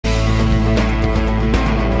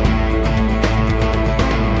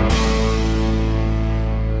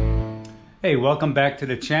Hey, welcome back to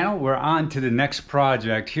the channel. We're on to the next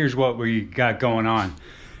project. Here's what we got going on.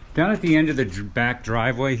 Down at the end of the back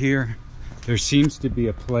driveway here, there seems to be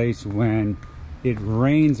a place when it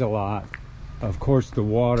rains a lot. Of course, the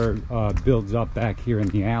water builds up back here in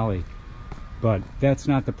the alley, but that's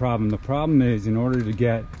not the problem. The problem is, in order to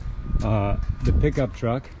get the pickup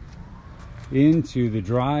truck into the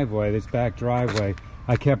driveway, this back driveway,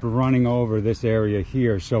 I kept running over this area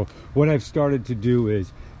here. So what I've started to do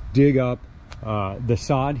is dig up the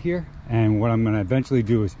sod here, and what I'm going to eventually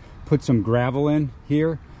do is put some gravel in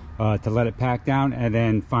here to let it pack down, and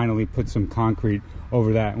then finally put some concrete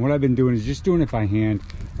over that. And what I've been doing is just doing it by hand,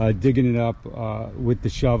 digging it up with the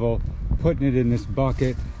shovel, putting it in this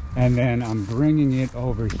bucket, and then I'm bringing it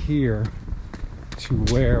over here to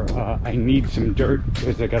where I need some dirt,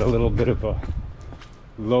 because I got a little bit of a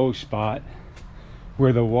low spot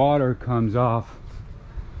where the water comes off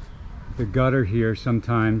the gutter here.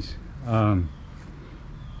 Sometimes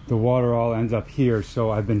the water all ends up here,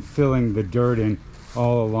 so I've been filling the dirt in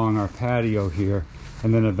all along our patio here,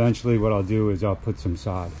 and then eventually what I'll do is I'll put some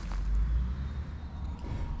sod.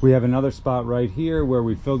 We have another spot right here where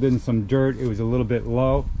we filled in some dirt. It was a little bit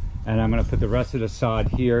low, and I'm going to put the rest of the sod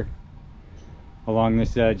here along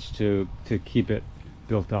this edge to keep it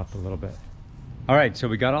built up a little bit. All right, so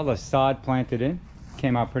we got all the sod planted in.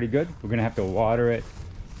 Came out pretty good. We're going to have to water it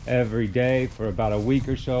every day for about a week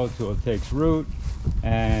or so till it takes root,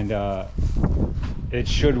 and it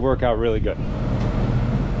should work out really good.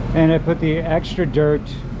 And I put the extra dirt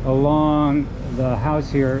along the house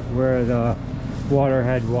here where the water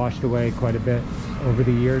had washed away quite a bit over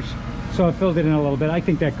the years, so I filled it in a little bit. I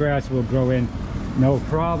think that grass will grow in no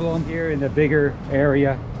problem. Here in the bigger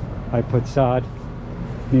area I put sod.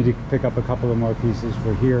 Need to pick up a couple of more pieces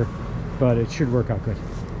for here, but it should work out good.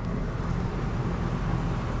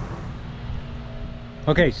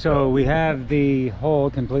 Okay, so we have the hole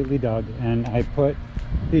completely dug, and I put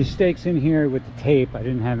these stakes in here with the tape. I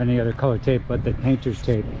didn't have any other color tape but the painter's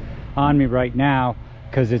tape on me right now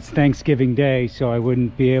because it's Thanksgiving Day, so I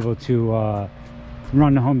wouldn't be able to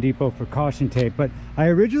run to Home Depot for caution tape. But I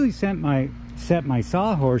originally set my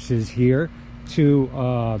sawhorses here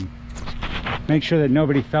to make sure that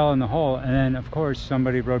nobody fell in the hole, and then of course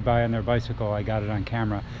somebody rode by on their bicycle. I got it on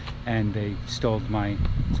camera, and they stole my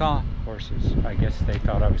sawhorses. I guess they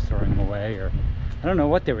thought I was throwing them away, or I don't know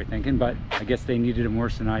what they were thinking, but I guess they needed them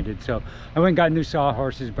worse than I did. So I went and got new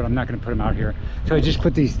sawhorses, but I'm not going to put them out here. So I just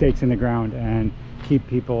put these stakes in the ground and keep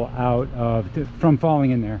people out of from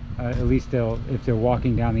falling in there. At least if they're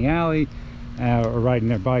walking down the alley or riding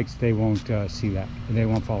their bikes, they won't see that. They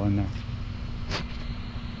won't fall in there.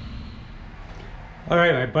 All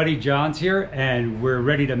right, my buddy John's here, and we're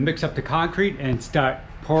ready to mix up the concrete and start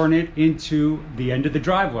pouring it into the end of the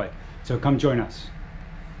driveway. So come join us.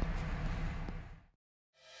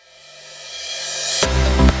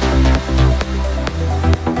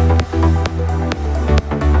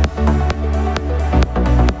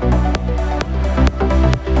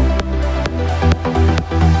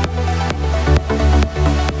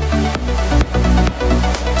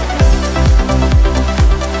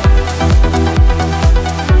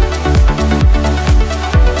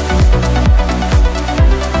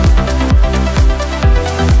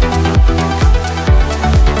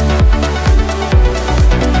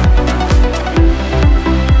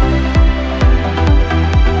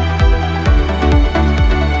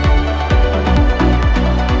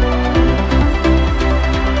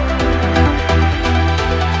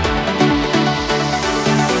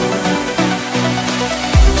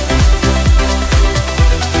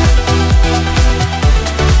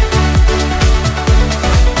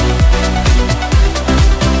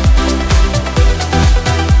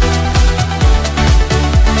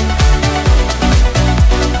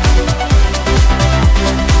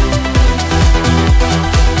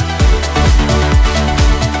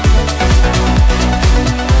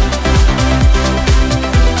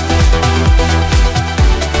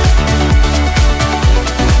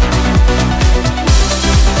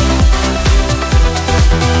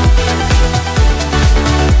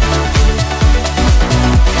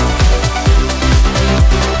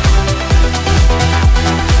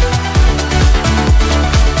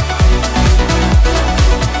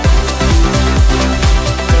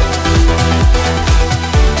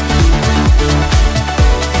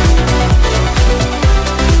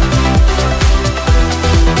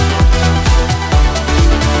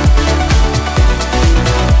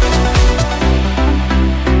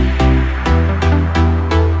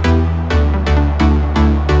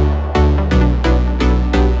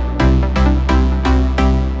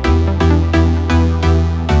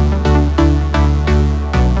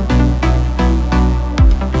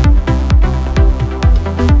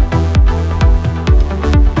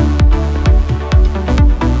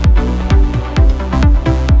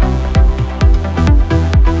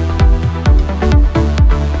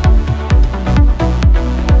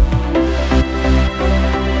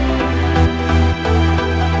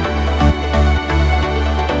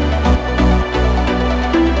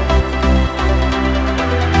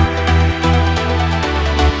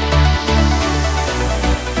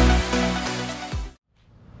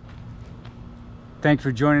 Thanks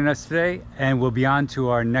for joining us today, and we'll be on to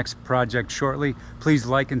our next project shortly. Please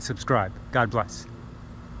like and subscribe. God bless.